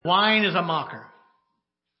Wine is a mocker.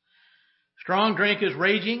 Strong drink is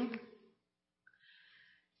raging,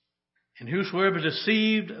 and whosoever is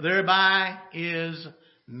deceived thereby is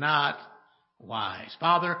not wise.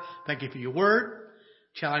 Father, thank you for your word.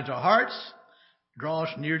 Challenge our hearts. Draw us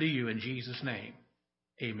near to you in Jesus' name.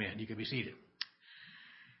 Amen. You can be seated.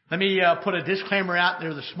 Let me put a disclaimer out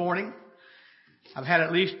there this morning. I've had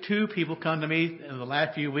at least 2 people come to me in the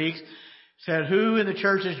last few weeks, said, who in the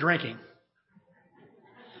church is drinking?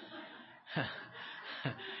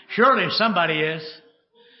 Surely somebody is.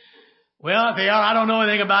 Well, if they are, I don't know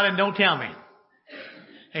anything about it, and don't tell me.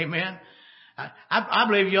 Amen. I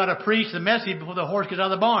believe you ought to preach the message before the horse gets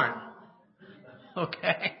out of the barn.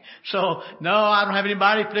 Okay. So, no, I don't have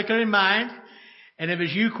anybody particular in mind. And if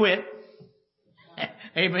it's you, quit.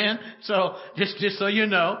 Amen. So, just so you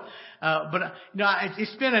know.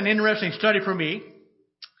 It's been an interesting study for me.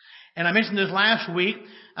 And I mentioned this last week.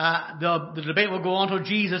 The debate will go on until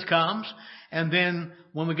Jesus comes. And then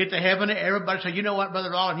when we get to heaven, everybody say, you know what,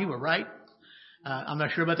 Brother Allen, you were right. I'm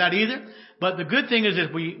not sure about that either. But the good thing is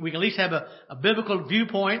that we can at least have a biblical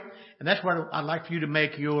viewpoint. And that's where I'd like for you to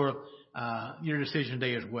make your decision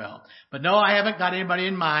today as well. But no, I haven't got anybody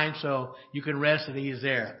in mind, so you can rest at ease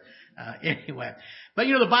there. Anyway. But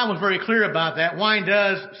the Bible is very clear about that. Wine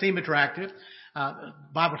does seem attractive. The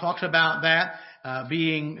Bible talks about that,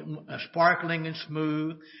 being sparkling and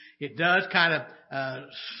smooth. It does kind of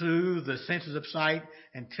soothe the senses of sight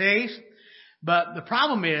and taste. But the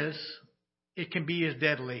problem is, it can be as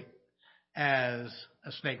deadly as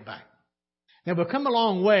a snake bite. Now, we've come a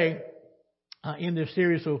long way in this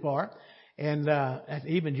series so far. And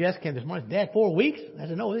even Jess came this morning, Dad, 4 weeks? I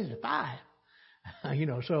said, no, this is 5.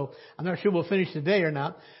 So I'm not sure we'll finish today or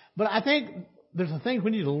not. But I think there's some things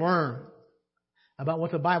we need to learn about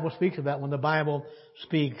what the Bible speaks about when the Bible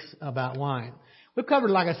speaks about wine. We've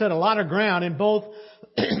covered, like I said, a lot of ground in both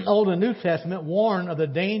Old and New Testament, warn of the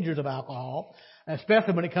dangers of alcohol,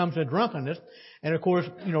 especially when it comes to drunkenness. And of course,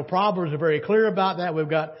 Proverbs are very clear about that. We've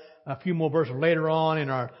got a few more verses later on in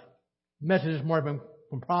our messages more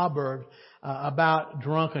from Proverbs about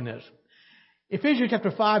drunkenness. Ephesians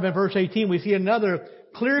chapter 5 and verse 18, we see another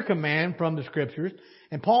clear command from the Scriptures.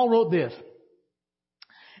 And Paul wrote this,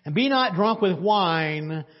 and be not drunk with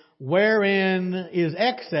wine, wherein is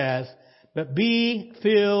excess, but be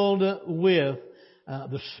filled with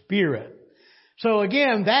the Spirit. So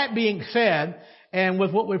again, that being said, and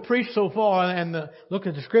with what we've preached so far and look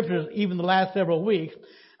at the Scriptures even the last several weeks,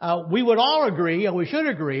 we would all agree, or we should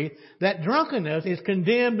agree, that drunkenness is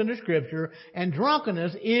condemned in the Scripture, and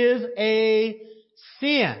drunkenness is a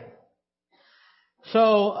sin.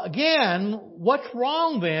 So again, what's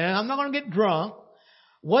wrong then? I'm not going to get drunk.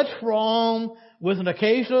 What's wrong with an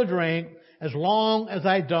occasional drink as long as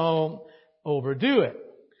I don't overdo it?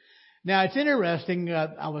 Now, it's interesting.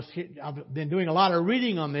 I've been doing a lot of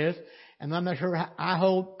reading on this, and I'm not sure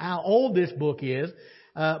how old this book is,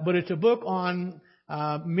 but it's a book on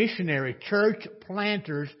missionary church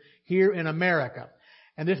planters here in America.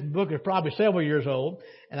 And this book is probably several years old,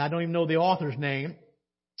 and I don't even know the author's name.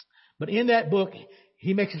 But in that book,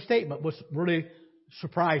 he makes a statement which really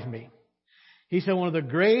surprised me. He said one of the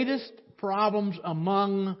greatest problems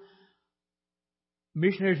among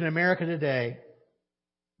missionaries in America today,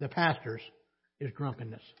 the pastors, is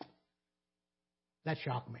drunkenness. That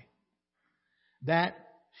shocked me. That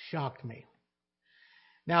shocked me.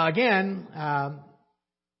 Now again,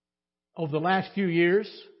 over the last few years,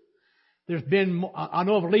 there's been, I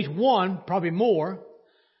know of at least one, probably more,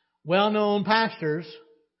 well-known pastors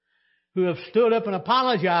who have stood up and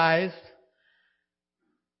apologized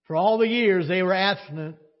for all the years they were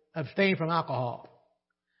abstained from alcohol,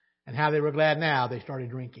 and how they were glad now they started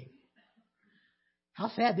drinking. How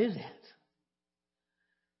sad is that?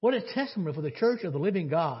 What a testimony for the church of the living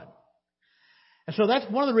God. And so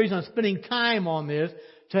that's one of the reasons I'm spending time on this,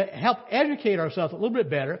 to help educate ourselves a little bit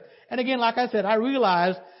better. And again, like I said, I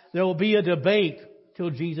realize there will be a debate till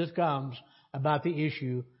Jesus comes about the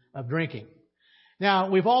issue of drinking. Now,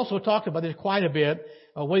 we've also talked about this quite a bit.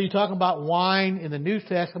 Whether you're talking about wine in the New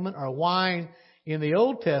Testament or wine in the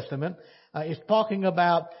Old Testament, it's talking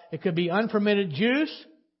about, it could be unfermented juice,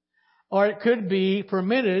 or it could be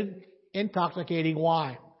fermented, intoxicating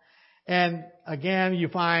wine. And again, you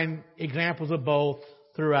find examples of both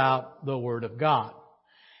throughout the Word of God.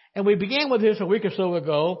 And we began with this a week or so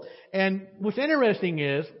ago. And what's interesting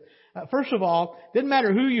is, first of all, it doesn't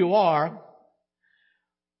matter who you are.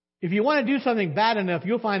 If you want to do something bad enough,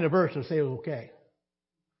 you'll find a verse that says okay.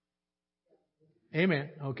 Amen.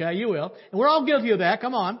 Okay, you will. And we're all guilty of that.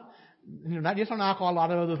 Come on. Not just on alcohol, a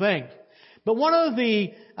lot of other things. But one of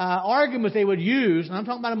the arguments they would use, and I'm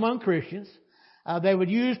talking about among Christians, they would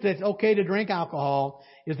use that's okay to drink alcohol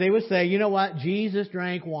is they would say, you know what, Jesus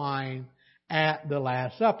drank wine at the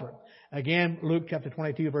Last Supper. Again, Luke chapter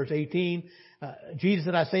 22, verse 18, Jesus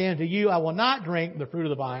said, I say unto you, I will not drink the fruit of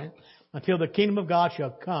the vine until the kingdom of God shall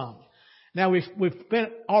come. Now, we've spent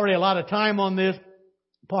already a lot of time on this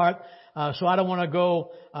part, so I don't want to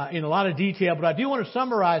go in a lot of detail, but I do want to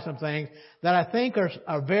summarize some things that I think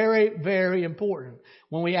are very, very important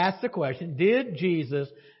when we ask the question, did Jesus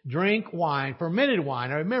drink wine, fermented wine?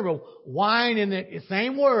 Now remember, wine in the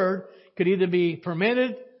same word could either be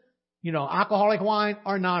fermented, alcoholic wine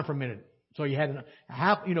or non-fermented. So you had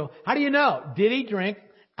how do you know? Did he drink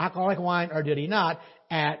alcoholic wine or did he not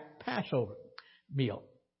at Passover meal?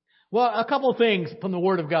 Well, a couple of things from the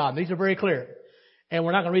Word of God. These are very clear. And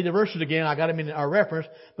we're not going to read the verses again. I got them in our reference.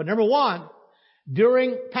 But number one,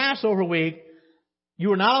 during Passover week, you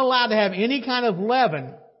were not allowed to have any kind of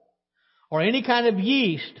leaven or any kind of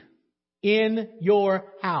yeast in your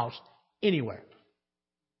house anywhere.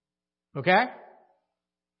 Okay?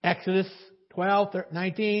 Exodus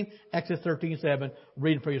 12:19, Exodus 13:7.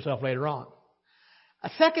 Read it for yourself later on. A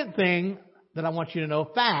second thing that I want you to know,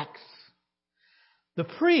 facts. The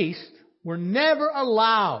priests were never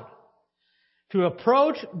allowed to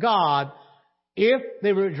approach God if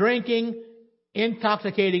they were drinking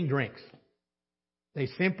intoxicating drinks. They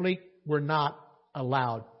simply were not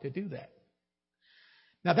allowed to do that.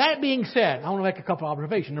 Now, that being said, I want to make a couple of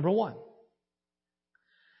observations. Number one,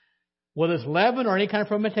 whether it's leaven or any kind of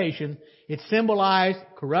fermentation, it symbolized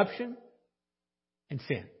corruption and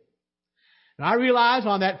sin. Now, I realize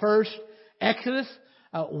on that first Exodus,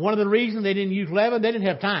 one of the reasons they didn't use leaven, they didn't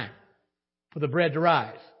have time for the bread to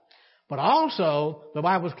rise. But also, the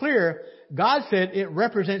Bible is clear, God said it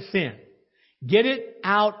represents sin. Get it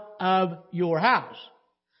out of your house.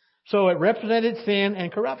 So it represented sin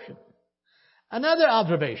and corruption. Another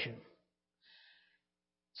observation.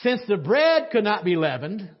 Since the bread could not be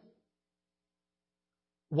leavened,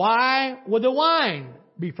 why would the wine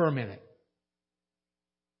be fermented?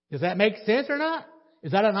 Does that make sense or not?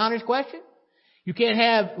 Is that an honest question? You can't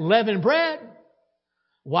have leavened bread.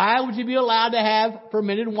 Why would you be allowed to have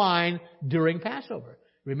fermented wine during Passover?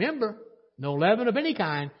 Remember, no leaven of any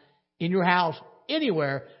kind in your house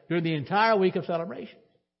anywhere during the entire week of celebration.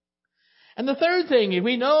 And the third thing is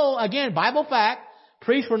we know, again, Bible fact,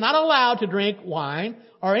 priests were not allowed to drink wine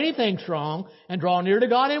or anything strong and draw near to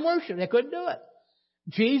God in worship. They couldn't do it.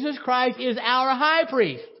 Jesus Christ is our high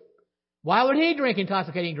priest. Why would he drink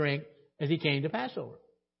intoxicating drink as he came to Passover?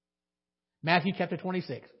 Matthew chapter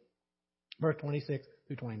 26, verse 26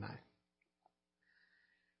 through 29.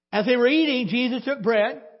 As they were eating, Jesus took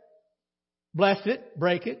bread, blessed it,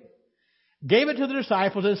 brake it, gave it to the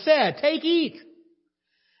disciples and said, take, eat.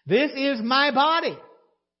 This is my body.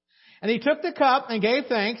 And he took the cup and gave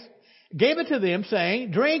thanks, gave it to them, saying,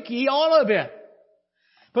 drink ye all of it.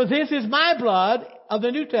 For this is my blood of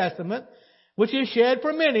the New Testament, which is shed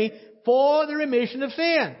for many for the remission of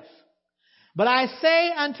sins. But I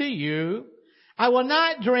say unto you, I will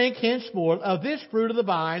not drink henceforth of this fruit of the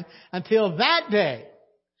vine until that day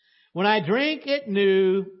when I drink it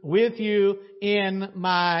new with you in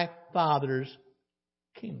my Father's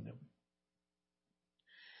kingdom.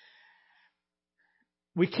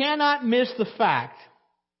 We cannot miss the fact,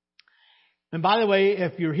 and by the way,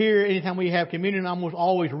 if you're here anytime we have communion, I almost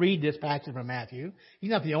always read this passage from Matthew. He's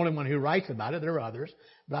not the only one who writes about it. There are others,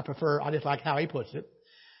 but I just like how he puts it.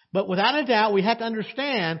 But without a doubt, we have to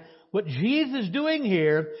understand what Jesus is doing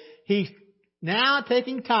here. He's now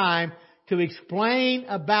taking time to explain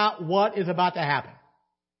about what is about to happen.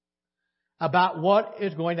 About what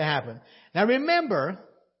is going to happen. Now remember,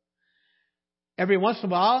 every once in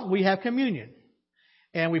a while we have communion.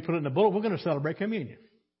 And we put it in the bulletin. We're going to celebrate communion.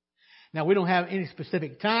 Now, we don't have any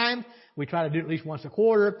specific time. We try to do it at least once a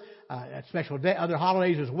quarter, at special day, other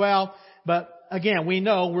holidays as well. But again, we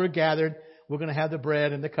know we're gathered. We're going to have the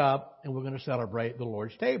bread and the cup, and we're going to celebrate the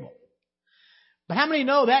Lord's table. But how many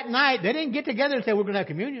know that night they didn't get together and say we're going to have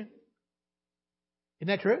communion? Isn't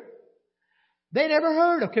that true? They never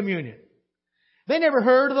heard of communion. They never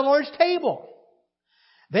heard of the Lord's table.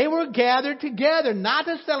 They were gathered together not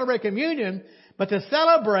to celebrate communion, but to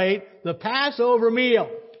celebrate the Passover meal.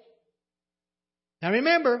 Now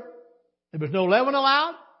remember, there was no leaven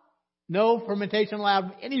allowed, no fermentation allowed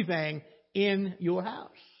of anything in your house.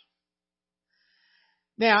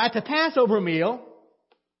 Now at the Passover meal,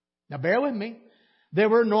 now bear with me, there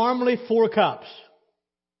were normally 4 cups.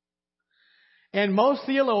 And most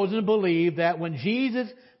theologians believe that when Jesus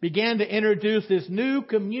began to introduce this new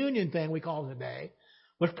communion thing we call today,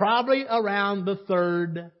 was probably around the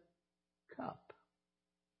 3rd cup.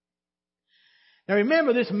 Now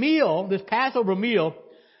remember, this meal, this Passover meal,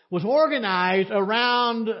 was organized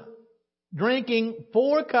around drinking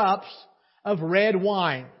 4 cups of red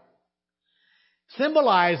wine,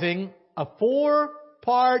 symbolizing a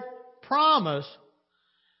 4-part promise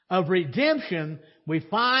of redemption we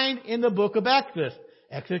find in the book of Exodus.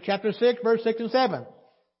 Exodus chapter 6, verse 6 and 7.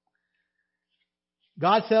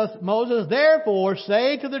 God says, Moses, therefore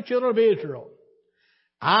say to the children of Israel,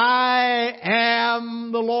 I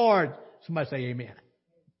am the Lord. Somebody say amen.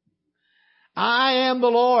 I am the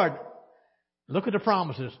Lord. Look at the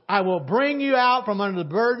promises. I will bring you out from under the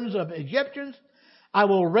burdens of Egyptians. I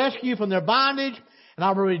will rescue you from their bondage, and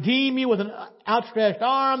I will redeem you with an outstretched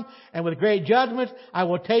arm and with great judgments. I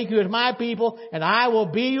will take you as my people, and I will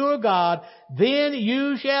be your God. Then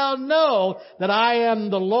you shall know that I am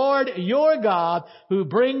the Lord your God, who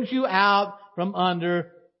brings you out from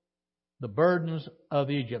under the burdens of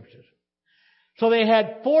the Egyptians. So they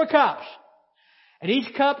had 4 cups. And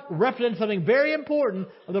each cup represents something very important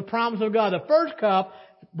of the promise of God. The first cup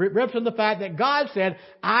represents the fact that God said,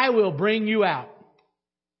 I will bring you out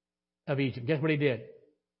of Egypt. Guess what He did?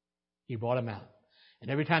 He brought them out.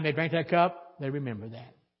 And every time they drank that cup, they remember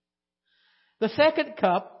that. The second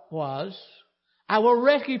cup was, I will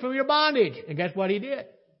rescue you from your bondage. And guess what He did?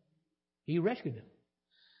 He rescued them.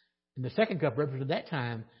 And the second cup represented that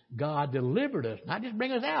time, God delivered us, not just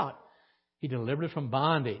bring us out. He delivered us from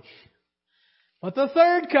bondage. But the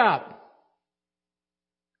third cup,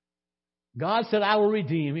 God said, I will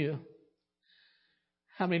redeem you.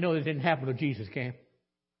 How many know this didn't happen when Jesus came?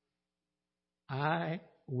 I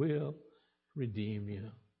will redeem you.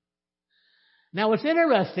 Now what's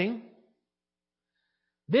interesting,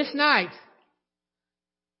 this night,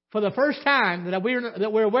 for the first time that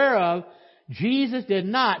we're aware of, Jesus did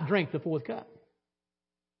not drink the 4th cup.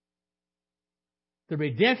 The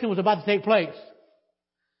redemption was about to take place.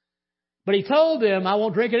 But He told them, I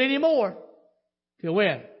won't drink it anymore. Till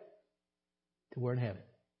when? Till we're in heaven.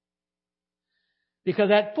 Because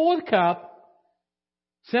that 4th cup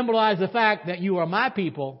symbolized the fact that you are my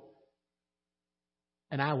people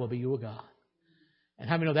and I will be your God. And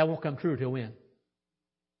how many know that won't come true till when?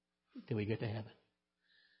 Till we get to heaven.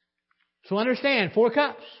 So understand, 4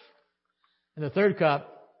 cups. And the third cup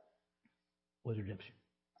was redemption.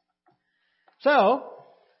 So,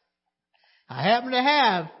 I happen to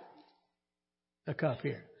have a cup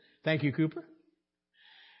here. Thank you, Cooper.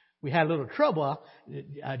 We had a little trouble.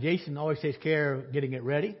 Jason always takes care of getting it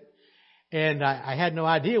ready. And I had no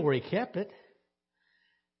idea where he kept it.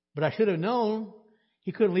 But I should have known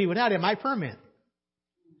he couldn't leave it out. It might ferment.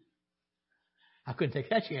 I couldn't take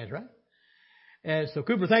that chance, right? And so,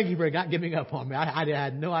 Cooper, thank you for not giving up on me. I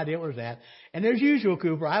had no idea where it was at. And as usual,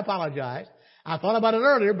 Cooper, I apologize. I thought about it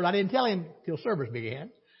earlier, but I didn't tell him till service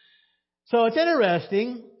began. So it's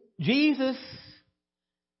interesting. Jesus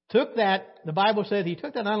took that, the Bible says He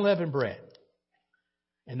took that unleavened bread.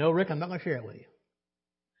 And no, Rick, I'm not going to share it with you.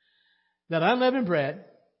 That unleavened bread.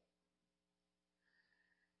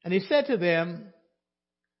 And He said to them,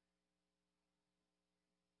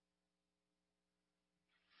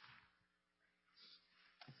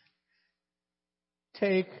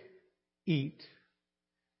 take, eat.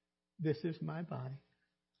 This is my body.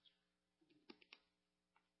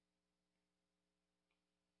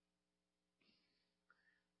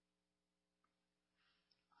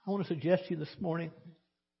 I want to suggest to you this morning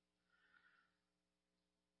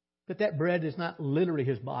that bread is not literally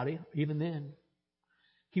His body. Even then,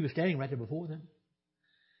 He was standing right there before them.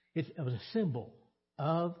 It was a symbol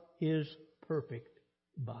of His perfect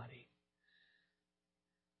body.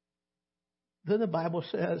 Then the Bible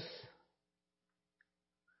says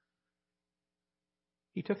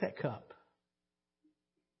He took that cup.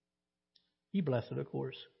 He blessed it, of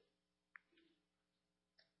course.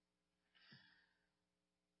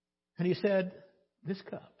 And He said, this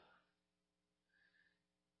cup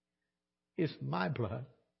is my blood.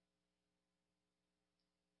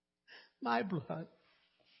 My blood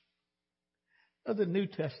of the New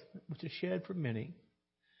Testament, which is shed for many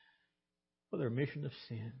for the remission of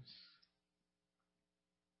sins.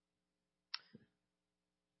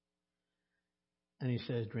 And He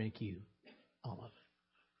says, drink you, all of it.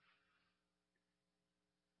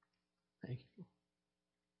 Thank you.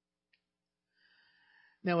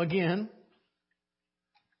 Now again,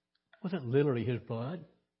 wasn't literally His blood,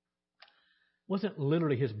 wasn't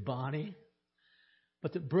literally His body,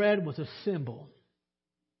 but the bread was a symbol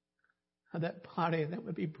of that body that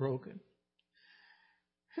would be broken.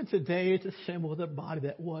 And today it's a symbol of the body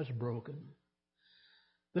that was broken.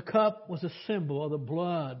 The cup was a symbol of the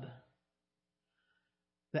blood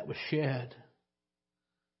that was shed,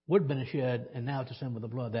 would have been shed, and now it's a symbol of the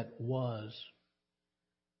blood that was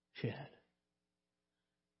shed.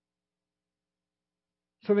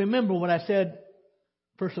 So remember what I said,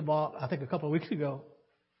 first of all, I think a couple of weeks ago.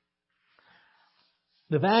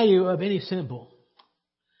 The value of any symbol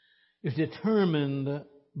is determined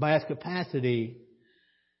by its capacity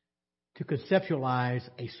to conceptualize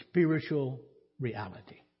a spiritual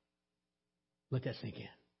reality. Let that sink in.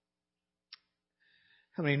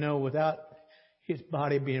 How many know without his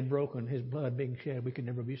body being broken, his blood being shed, we could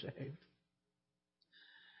never be saved?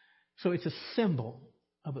 So it's a symbol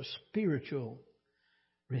of a spiritual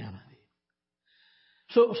reality.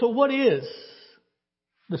 So what is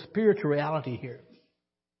the spiritual reality here?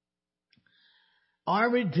 Our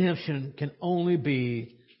redemption can only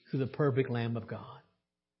be through the perfect Lamb of God.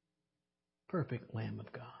 Perfect Lamb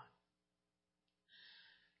of God.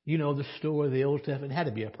 You know the story of the Old Testament. It had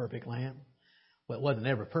to be a perfect lamb. Well, it wasn't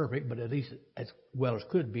ever perfect, but at least as well as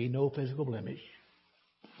could be, no physical blemish.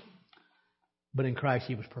 But in Christ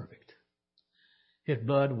he was perfect. His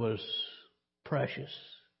blood was precious.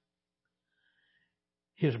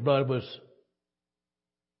 His blood was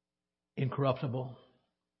incorruptible.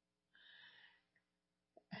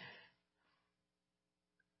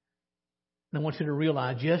 And I want you to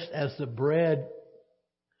realize, just as the bread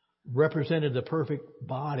represented the perfect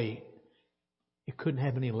body, it couldn't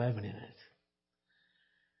have any leaven in it.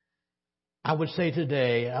 I would say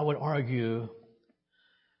today, I would argue,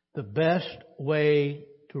 the best way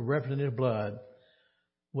to represent his blood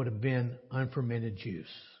would have been unfermented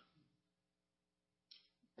juice.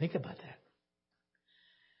 Think about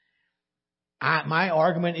that. My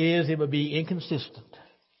argument is it would be inconsistent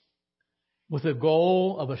with the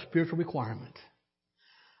goal of a spiritual requirement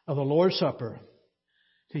of the Lord's Supper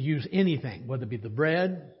to use anything, whether it be the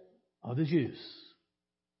bread or the juice,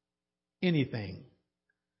 anything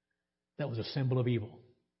that was a symbol of evil.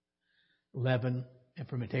 Leaven and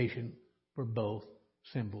fermentation were both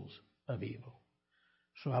symbols of evil.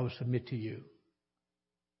 So I would submit to you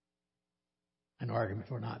an argument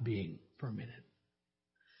for not being fermented.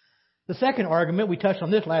 The second argument, we touched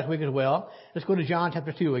on this last week as well. Let's go to John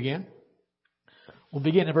chapter 2 again. We'll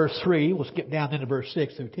begin at verse 3. We'll skip down into verse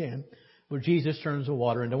 6 through 10, where Jesus turns the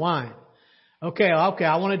water into wine. Okay,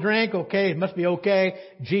 I want to drink. Okay, it must be okay.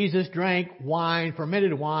 Jesus drank wine,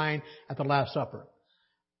 fermented wine, at the Last Supper.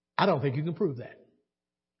 I don't think you can prove that.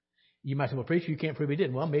 You might say, well, preacher, you can't prove he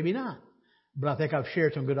didn't. Well, maybe not. But I think I've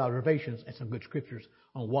shared some good observations and some good scriptures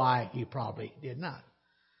on why he probably did not.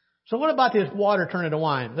 So what about this water turned into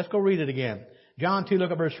wine? Let's go read it again. John 2,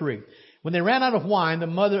 look at verse 3. When they ran out of wine, the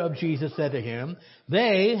mother of Jesus said to him,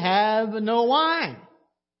 "They have no wine."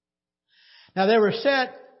 Now there were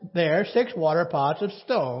set there 6 water pots of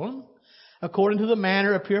stone, according to the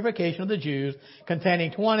manner of purification of the Jews,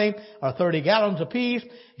 containing 20 or 30 gallons apiece.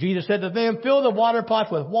 Jesus said to them, "Fill the water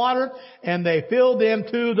pots with water," and they filled them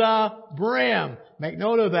to the brim. Make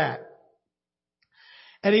note of that.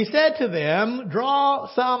 And he said to them,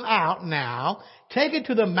 "Draw some out now, take it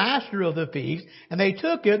to the master of the feast." And they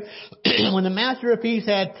took it. When the master of the feast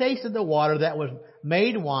had tasted the water that was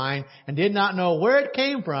made wine and did not know where it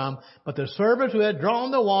came from, but the servants who had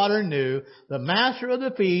drawn the water knew, the master of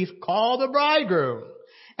the feast called the bridegroom.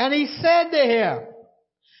 And he said to him,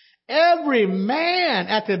 "Every man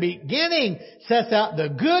at the beginning sets out the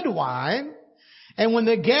good wine, and when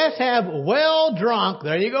the guests have well drunk,"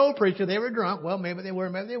 there you go, preacher, they were drunk. Well, maybe they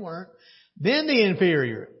were, maybe they weren't. "Then the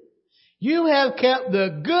inferior. You have kept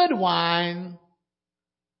the good wine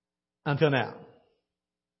until now."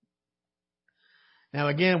 Now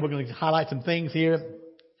again, we're going to highlight some things here.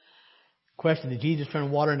 Question, did Jesus turn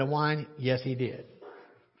water into wine? Yes, he did.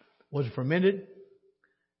 Was it fermented?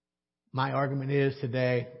 My argument is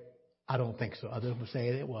today, I don't think so. Others would say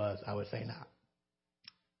it was. I would say not.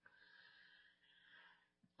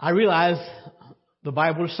 I realize the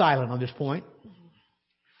Bible is silent on this point.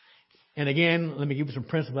 And again, let me give you some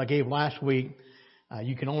principles I gave last week.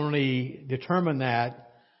 You can only determine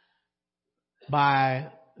that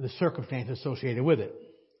by the circumstances associated with it.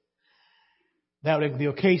 That the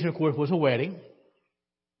occasion, of course, was a wedding.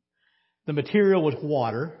 The material was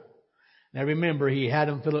water. Now remember, he had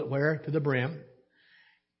them fill it where? To the brim.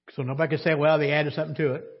 So nobody could say, well, they added something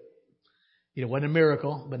to it. It wasn't a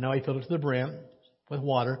miracle, but no, he filled it to the brim with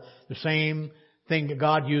water. The same thing that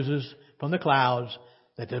God uses from the clouds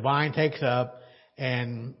that the vine takes up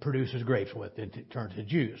and produces grapes with and turns to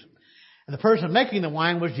juice. And the person making the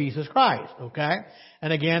wine was Jesus Christ, okay?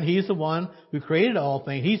 And again, he's the one who created all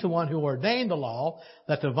things. He's the one who ordained the law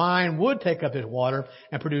that the vine would take up his water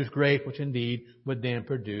and produce grapes, which indeed would then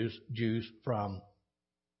produce juice from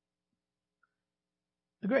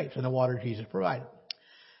the grapes and the water Jesus provided.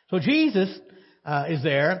 So Jesus is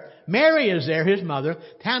there. Mary is there, his mother.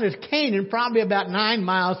 The town is Canaan, probably about 9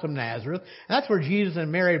 miles from Nazareth. And that's where Jesus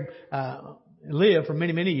and Mary lived for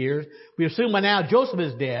many, many years. We assume by now Joseph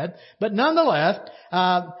is dead. But nonetheless,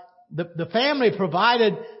 the family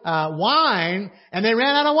provided wine, and they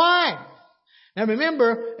ran out of wine. Now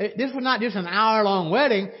remember, this was not just an hour-long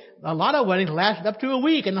wedding. A lot of weddings lasted up to a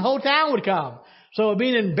week, and the whole town would come. So it would be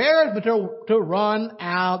an embarrassment to run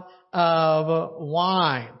out of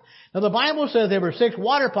wine. Now the Bible says there were 6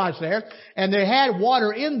 water pots there, and they had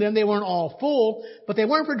water in them. They weren't all full, but they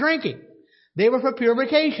weren't for drinking. They were for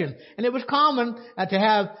purification. And it was common to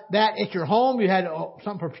have that at your home. You had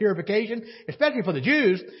something for purification, especially for the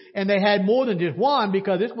Jews. And they had more than just one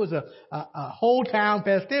because this was a whole town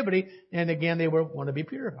festivity. And again, they want to be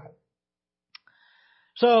purified.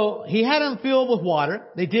 So he had them filled with water.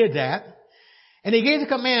 They did that. And he gave the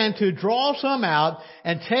command to draw some out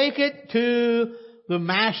and take it to the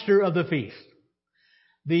master of the feast,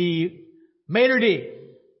 the maitre d'.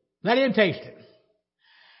 Let him taste it.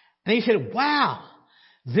 And he said, wow,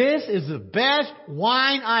 this is the best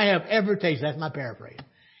wine I have ever tasted. That's my paraphrase.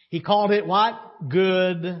 He called it what?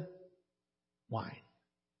 Good wine.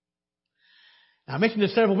 Now, I mentioned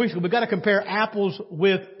this several weeks ago. We've got to compare apples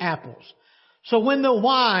with apples. So when the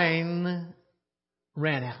wine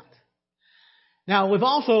ran out. Now, we've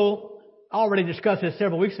also already discussed this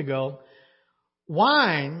several weeks ago.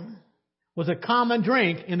 Wine was a common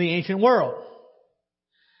drink in the ancient world.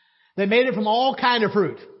 They made it from all kind of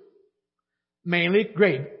fruit. Mainly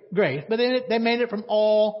grapes, but they made it from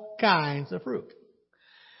all kinds of fruit.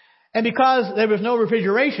 And because there was no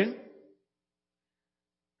refrigeration,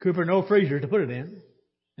 Cooper, no freezer to put it in,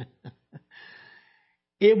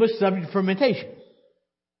 it was subject to fermentation.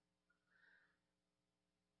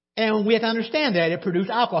 And we have to understand that it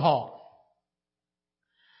produced alcohol.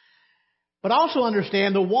 But also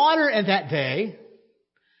understand the water at that day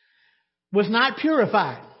was not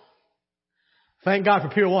purified. Thank God for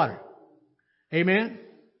pure water. Amen?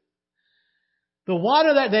 The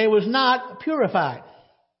water that day was not purified.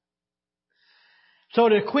 So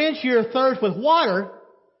to quench your thirst with water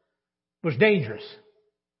was dangerous.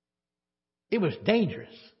 It was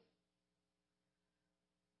dangerous.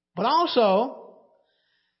 But also,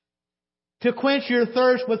 to quench your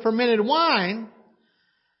thirst with fermented wine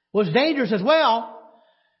was dangerous as well,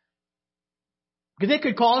 because it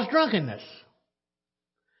could cause drunkenness.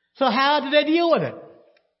 So how did they deal with it?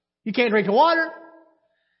 You can't drink the water.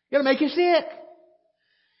 It'll make you sick.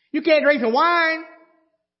 You can't drink the wine.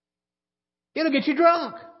 It'll get you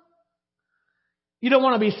drunk. You don't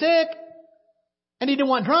want to be sick. And you don't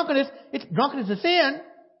want drunkenness. Drunkenness is a sin.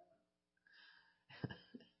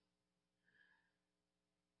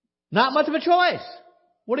 Not much of a choice.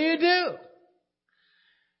 What do you do?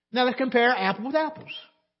 Now let's compare apples with apples.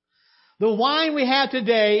 The wine we have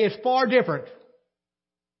today is far different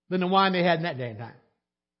than the wine they had in that day and time.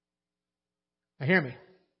 Now hear me.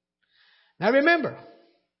 Now remember,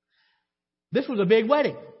 this was a big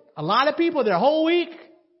wedding. A lot of people there a whole week.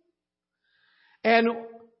 And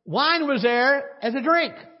wine was there as a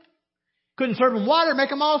drink. Couldn't serve them water, make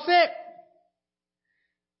them all sick.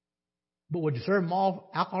 But would you serve them all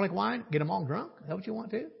alcoholic wine? Get them all drunk? Is that what you want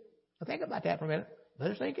to? Now think about that for a minute.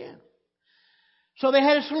 Let us think in. So they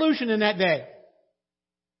had a solution in that day.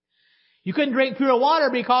 You couldn't drink pure water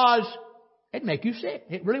because it'd make you sick.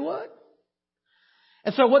 It really would.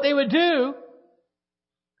 And so what they would do,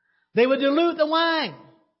 they would dilute the wine.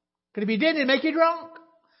 Because if you didn't, it'd make you drunk.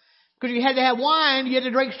 Because you had to have wine, you had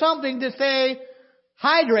to drink something to stay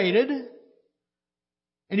hydrated.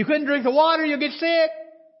 And you couldn't drink the water, you'll get sick.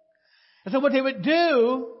 And so what they would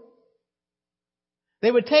do, they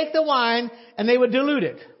would take the wine and they would dilute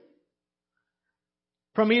it.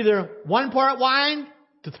 From either 1 part wine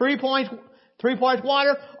to 3 parts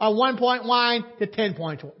water, or 1 point wine to 10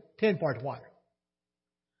 parts water.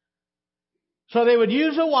 So they would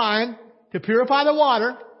use the wine to purify the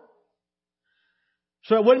water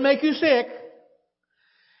so it wouldn't make you sick.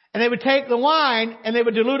 And they would take the wine and they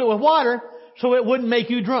would dilute it with water so it wouldn't make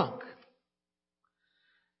you drunk.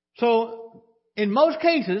 So in most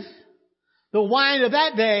cases, the wine of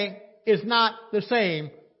that day is not the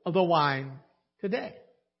same of the wine today.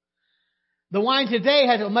 The wine today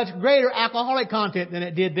has a much greater alcoholic content than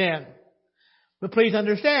it did then. But please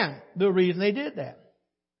understand the reason they did that.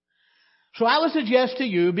 So I would suggest to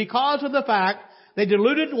you, because of the fact they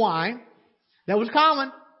diluted wine, that was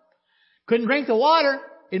common. Couldn't drink the water,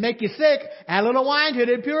 it'd make you sick. Add a little wine to it,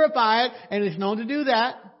 it'd purify it, and it's known to do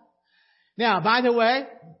that. Now, by the way,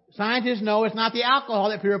 scientists know it's not the alcohol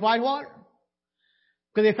that purified water.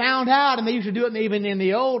 Because they found out, and they used to do it even in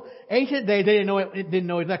the old ancient days, they didn't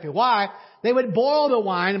know exactly why. They would boil the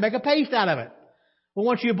wine and make a paste out of it. But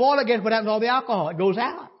once you boil it, guess what happens to all the alcohol? It goes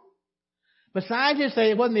out. But scientists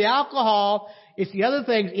say it wasn't the alcohol, it's the other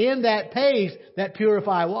things in that paste that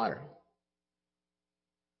purify water.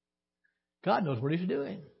 God knows what He's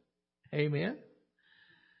doing. Amen.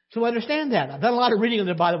 So understand that. I've done a lot of reading on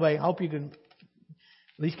it, by the way. I hope you can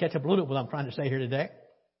at least catch up a little bit what I'm trying to say here today.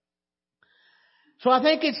 So I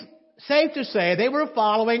think it's safe to say they were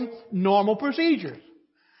following normal procedures.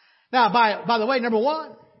 Now, by the way, number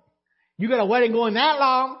one, you got a wedding going that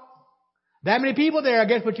long, that many people there,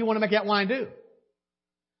 guess what you want to make that wine do?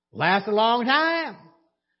 Last a long time.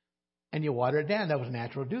 And you water it down. That was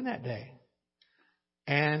natural to do that day.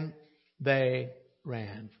 And they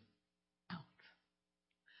ran out.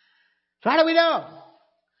 So how do we know?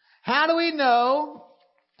 How do we know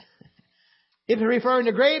if it's referring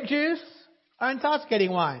to grape juice or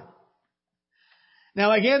intoxicating wine?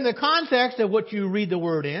 Now again, the context of what you read the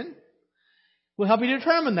word in will help you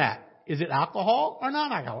determine that. Is it alcohol or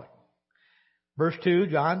non-alcoholic? Verse 10,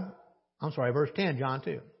 John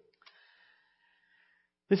 2.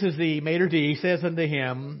 This is the maitre d'. He says unto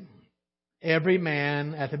him, every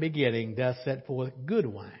man at the beginning doth set forth good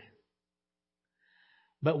wine.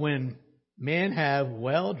 But when men have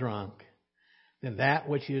well drunk, then that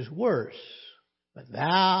which is worse. But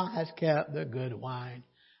thou hast kept the good wine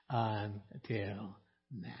until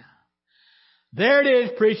now. There it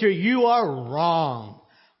is, preacher. You are wrong.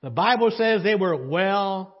 The Bible says they were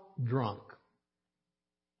well drunk.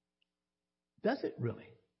 Does it really?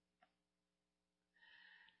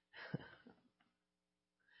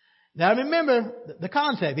 Now remember the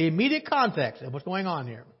context, the immediate context of what's going on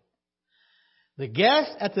here. The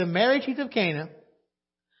guests at the marriage feast of Cana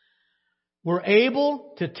were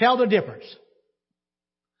able to tell the difference.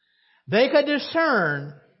 They could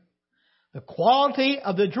discern the quality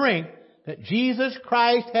of the drink that Jesus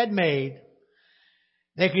Christ had made.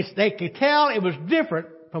 They could tell it was different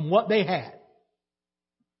from what they had.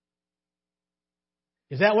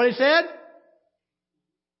 Is that what it said?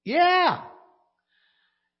 Yeah.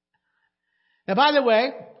 Now, by the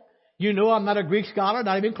way, you know I'm not a Greek scholar,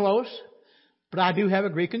 not even close, but I do have a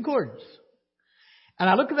Greek concordance. And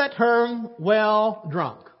I looked at that term, well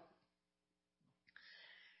drunk.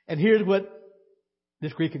 And here's what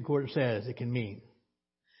this Greek concordance says it can mean.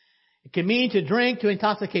 It can mean to drink to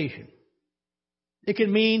intoxication. It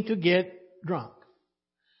can mean to get drunk.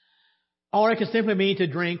 Or it can simply mean to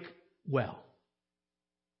drink well.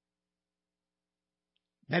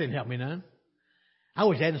 That didn't help me none. I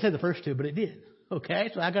wish I hadn't said the first two, but it did. Okay,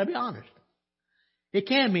 so I got to be honest. It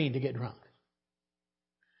can mean to get drunk.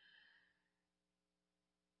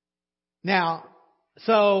 Now,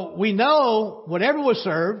 so we know whatever was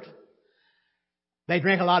served, they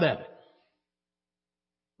drank a lot of it.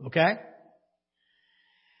 Okay?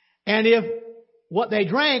 And if what they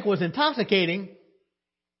drank was intoxicating,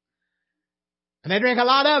 and they drank a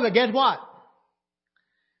lot of it, guess what?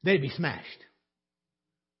 They'd be smashed.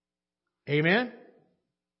 Amen?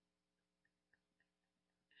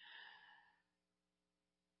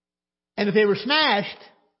 And if they were smashed,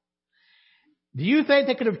 do you think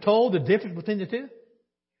they could have told the difference between the two?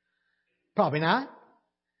 Probably not.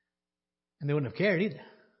 And they wouldn't have cared either.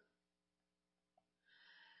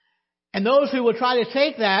 And those who will try to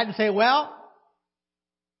take that and say, well,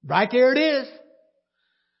 right there it is.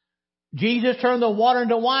 Jesus turned the water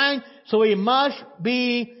into wine, so He must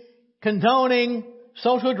be condoning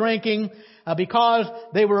social drinking because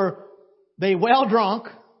they well drunk.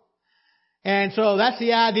 And so that's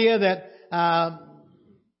the idea that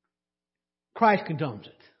Christ condones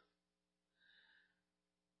it.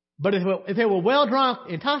 But if they were well drunk,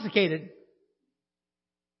 intoxicated,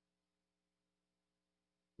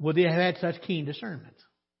 would they have had such keen discernment?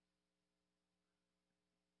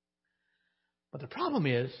 But the problem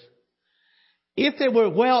is, if they were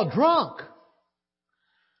well drunk,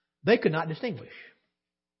 they could not distinguish.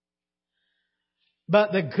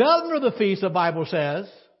 But the governor of the feast, the Bible says,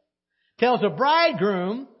 tells the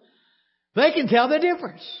bridegroom, they can tell the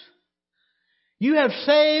difference. You have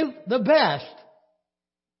saved the best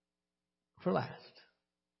for last.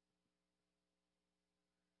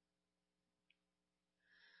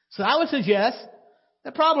 So I would suggest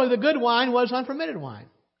that probably the good wine was unfermented wine.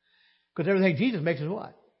 Because everything Jesus makes is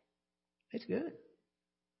what? It's good.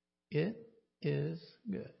 It is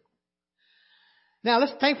good. Now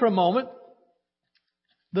let's think for a moment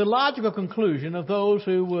the logical conclusion of those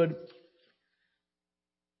who would,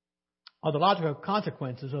 or the logical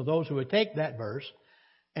consequences of those who would take that verse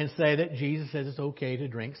and say that Jesus says it's okay to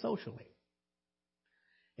drink socially.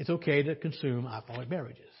 it's okay to consume alcoholic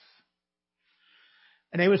beverages.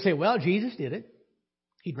 And they would say, well, Jesus did it.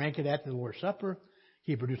 He drank it at the Lord's Supper.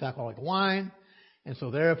 He produced alcoholic wine. And so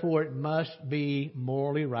therefore it must be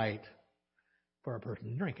morally right for a person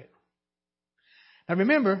to drink it. Now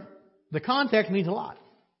remember, the context means a lot.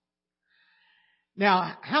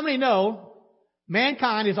 Now, how many know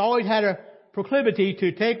mankind has always had a proclivity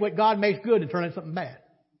to take what God makes good and turn it into something bad?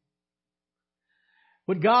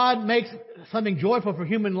 What God makes something joyful for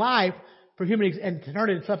human life, and turn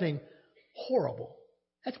it into something horrible.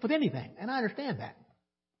 That's with anything, and I understand that.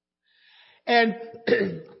 And,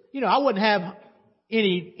 I wouldn't have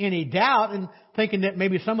any doubt in thinking that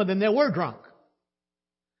maybe some of them there were drunk.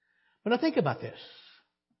 But now think about this.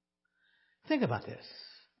 Think about this.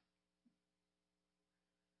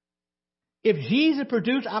 If Jesus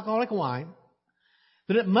produced alcoholic wine,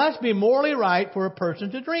 then it must be morally right for a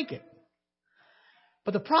person to drink it.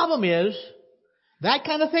 But the problem is, that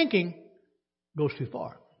kind of thinking goes too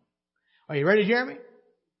far. Are you ready, Jeremy?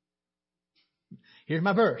 Here's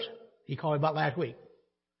my verse. He called me about last week.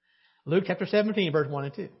 Luke chapter 17, verse 1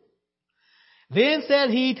 and 2. Then said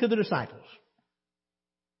he to the disciples,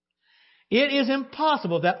 it is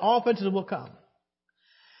impossible that all offenses will come.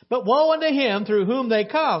 But woe unto him through whom they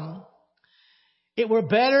come. It were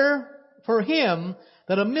better for him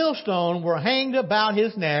that a millstone were hanged about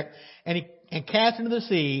his neck and cast into the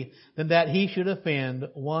sea than that he should offend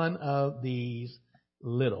one of these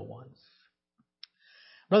little ones.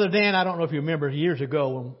 Brother Dan, I don't know if you remember years ago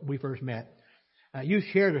when we first met, you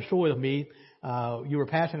shared a story with me. You were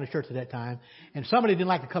pastoring the church at that time, and somebody didn't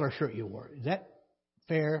like the color shirt you wore. Is that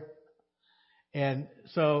fair? And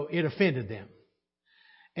so it offended them.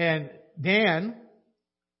 And Dan,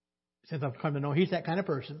 since I've come to know he's that kind of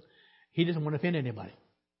person, he doesn't want to offend anybody.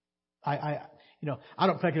 I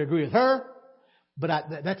don't particularly agree with her, but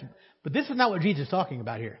this is not what Jesus is talking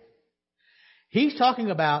about here. He's talking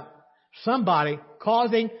about somebody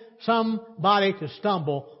causing somebody to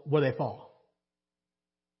stumble where they fall.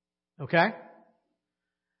 Okay?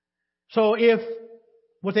 So if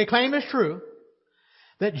what they claim is true,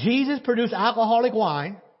 that Jesus produced alcoholic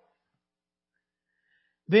wine,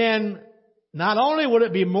 then not only would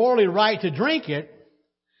it be morally right to drink it,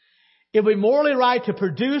 it would be morally right to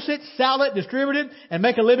produce it, sell it, distribute it, and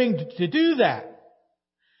make a living to do that.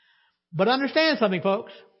 But understand something,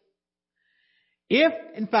 folks. If,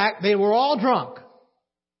 in fact, they were all drunk,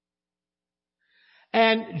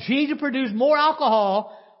 and Jesus produced more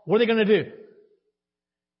alcohol, what are they going to do?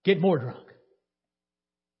 Get more drunk.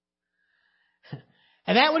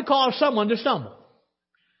 And that would cause someone to stumble.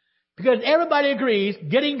 Because everybody agrees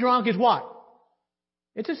getting drunk is what?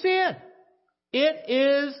 It's a sin. It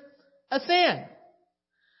is a sin.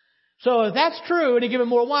 So if that's true and you give him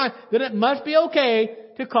more wine, then it must be okay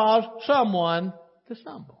to cause someone to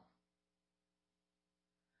stumble.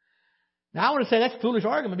 Now I want to say that's a foolish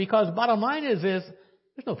argument because the bottom line is there's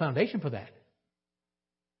no foundation for that.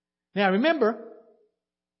 Now remember,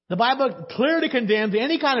 the Bible clearly condemns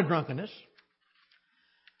any kind of drunkenness,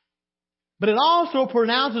 but it also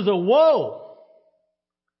pronounces a woe.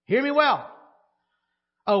 Hear me well.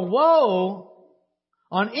 A woe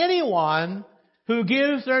on anyone who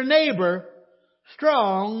gives their neighbor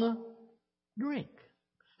strong drink.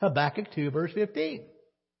 Habakkuk 2 verse 15.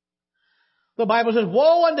 The Bible says,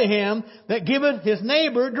 woe unto him that giveth his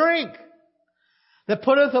neighbor drink, that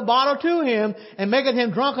putteth a bottle to him, and maketh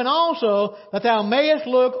him drunken also, that thou mayest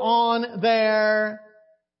look on their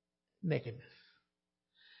nakedness.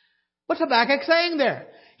 What's Habakkuk saying there?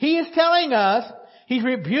 He is telling us, he's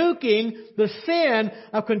rebuking the sin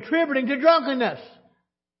of contributing to drunkenness.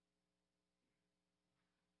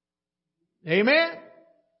 Amen?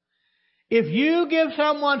 If you give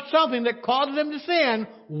someone something that causes them to sin,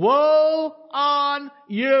 woe on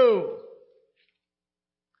you.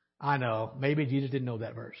 I know, maybe Jesus didn't know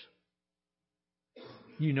that verse.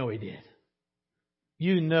 You know he did.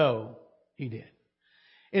 You know he did.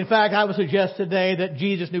 In fact, I would suggest today that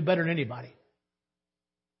Jesus knew better than anybody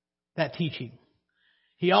that teaching.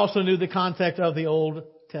 He also knew the context of the Old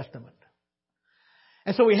Testament.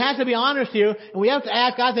 And so we have to be honest here, and we have to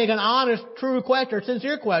ask, I think, an honest, true question, or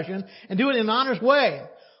sincere question, and do it in an honest way.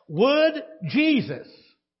 Would Jesus,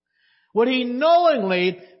 would he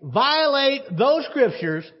knowingly violate those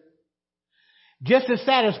scriptures just to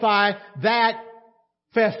satisfy that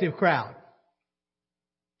festive crowd?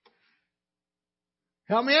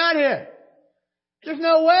 Help me out here. There's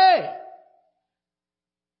no way.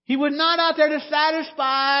 He would not out there to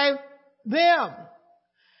satisfy them.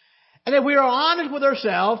 And if we are honest with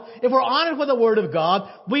ourselves, if we're honest with the Word of God,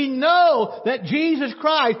 we know that Jesus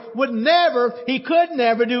Christ He could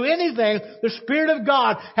never do anything the Spirit of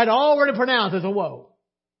God had already pronounced as a woe.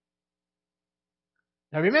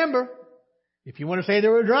 Now remember, if you want to say they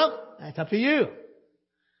were drunk, that's up to you.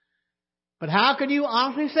 But how can you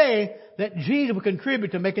honestly say that Jesus would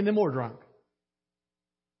contribute to making them more drunk?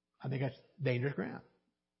 I think that's dangerous ground.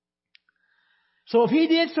 So if He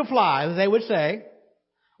did supply, as they would say,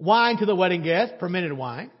 wine to the wedding guests, fermented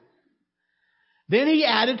wine, then He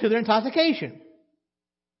added to their intoxication.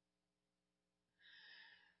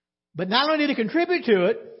 But not only did He contribute to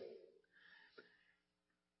it,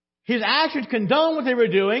 His actions condoned what they were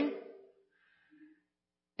doing,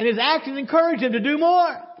 and His actions encouraged them to do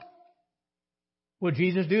more. Would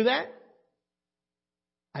Jesus do that?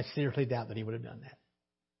 I seriously doubt that He would have done that.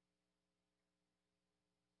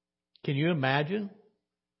 Can you imagine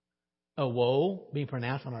a woe being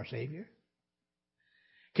pronounced on our Savior?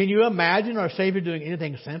 Can you imagine our Savior doing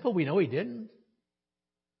anything sinful? We know He didn't.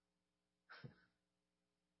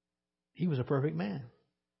 He was a perfect man.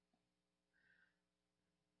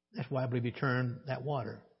 That's why I believe He turned that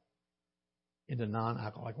water into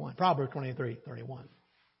non-alcoholic wine. Proverbs 23:31.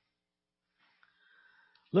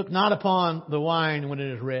 Look not upon the wine when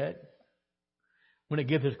it is red, when it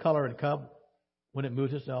gives its color and cup, when it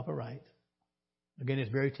moves itself aright. Again,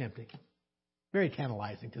 it's very tempting, very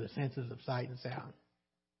tantalizing to the senses of sight and sound.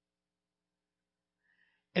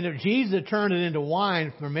 And if Jesus had turned it into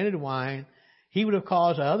wine, fermented wine, He would have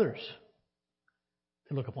caused others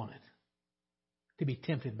to look upon it, to be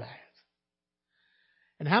tempted by it.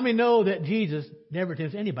 And how many know that Jesus never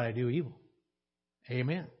tempts anybody to do evil?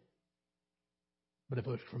 Amen. But if it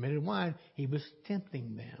was fermented wine, He was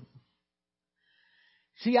tempting them.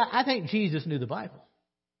 See, I think Jesus knew the Bible.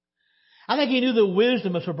 I think He knew the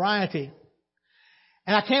wisdom of sobriety.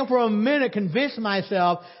 And I can't for a minute convince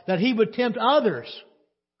myself that He would tempt others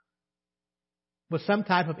with some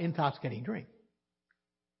type of intoxicating drink.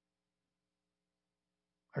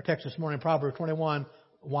 Our text this morning, Proverbs 21,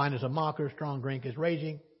 wine is a mocker, strong drink is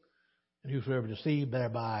raging, and whosoever deceived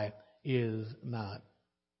thereby is not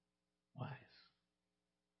wise.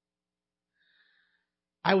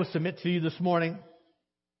 I would submit to you this morning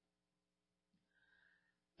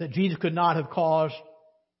that Jesus could not have caused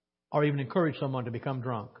or even encouraged someone to become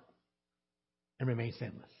drunk and remain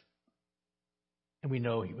sinless. And we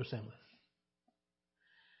know He was sinless.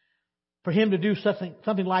 For Him to do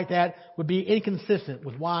something like that would be inconsistent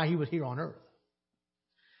with why He was here on earth.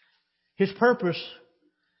 His purpose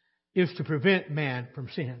is to prevent man from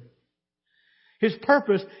sin. His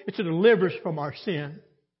purpose is to deliver us from our sin.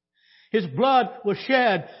 His blood was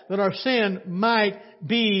shed that our sin might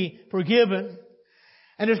be forgiven.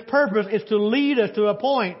 And His purpose is to lead us to a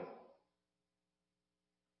point,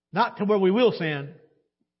 not to where we will sin,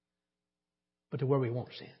 but to where we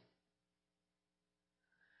won't sin.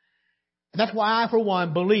 And that's why I, for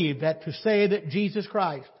one, believe that to say that Jesus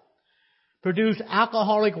Christ produced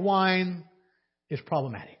alcoholic wine is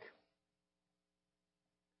problematic.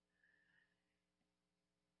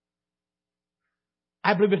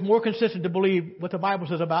 I believe it's more consistent to believe what the Bible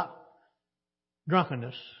says about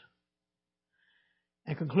drunkenness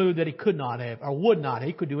and conclude that He could not have, or would not,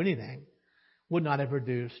 He could do anything, would not have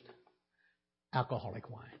produced alcoholic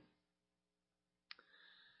wine.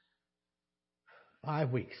 5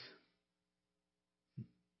 weeks.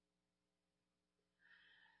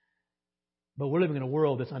 But we're living in a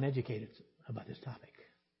world that's uneducated about this topic.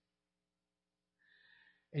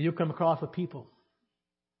 And you'll come across with people.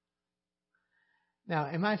 Now,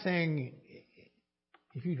 am I saying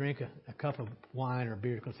if you drink a cup of wine or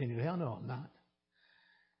beer, it's going to send you to hell? No, I'm not.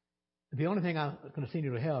 The only thing that's going to send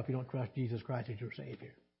you to hell if you don't trust Jesus Christ as your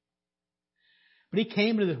Savior. But He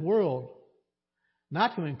came into this world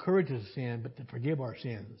not to encourage us to sin, but to forgive our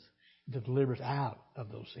sins and to deliver us out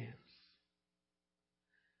of those sins.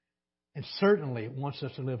 And certainly wants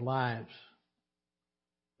us to live lives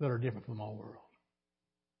that are different from our world.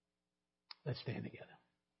 Let's stand together.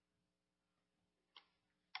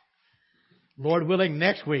 Lord willing,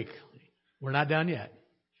 next week, we're not done yet.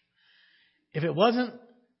 If it wasn't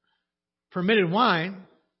fermented wine,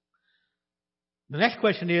 the next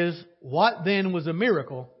question is, what then was the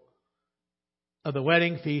miracle of the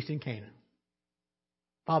wedding feast in Cana?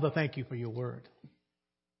 Father, thank You for Your word.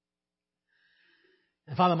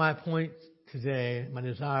 And Father, my point today, my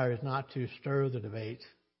desire is not to stir the debate,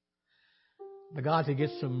 but God, to get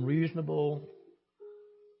some reasonable,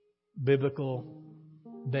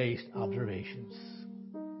 biblical-based observations.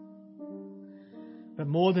 But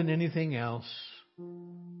more than anything else,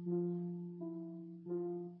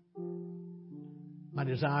 My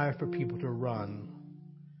desire for people to run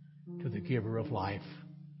to the giver of life,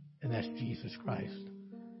 and that's Jesus Christ,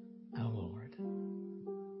 our Lord.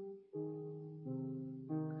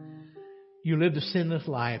 You lived a sinless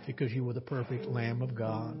life because you were the perfect Lamb of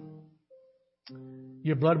God.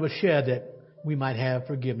 Your blood was shed that we might have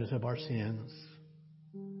forgiveness of our sins.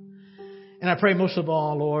 And I pray most of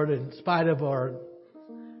all, Lord, in spite of our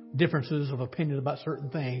differences of opinion about certain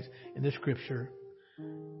things in this Scripture,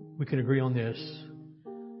 we can agree on this.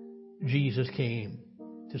 Jesus came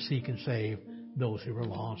to seek and save those who were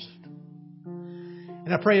lost.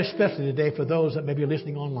 And I pray especially today for those that may be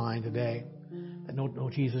listening online today that don't know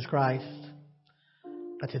Jesus Christ,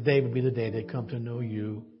 that today would be the day they come to know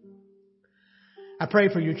you. I pray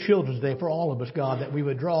for your children today, for all of us, God, that we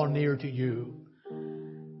would draw near to you.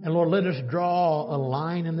 And Lord, let us draw a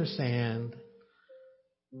line in the sand,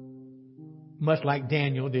 much like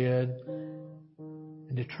Daniel did,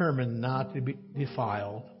 and determine not to be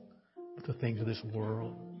defiled with the things of this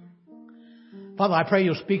world. Father, I pray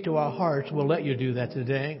you'll speak to our hearts. We'll let you do that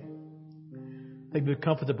today. That you would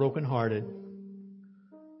comfort the brokenhearted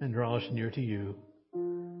and draw us near to you.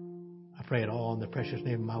 I pray it all in the precious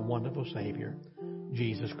name of my wonderful Savior,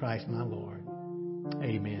 Jesus Christ, my Lord.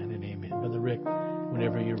 Amen and amen. Brother Rick,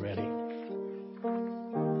 whenever you're ready.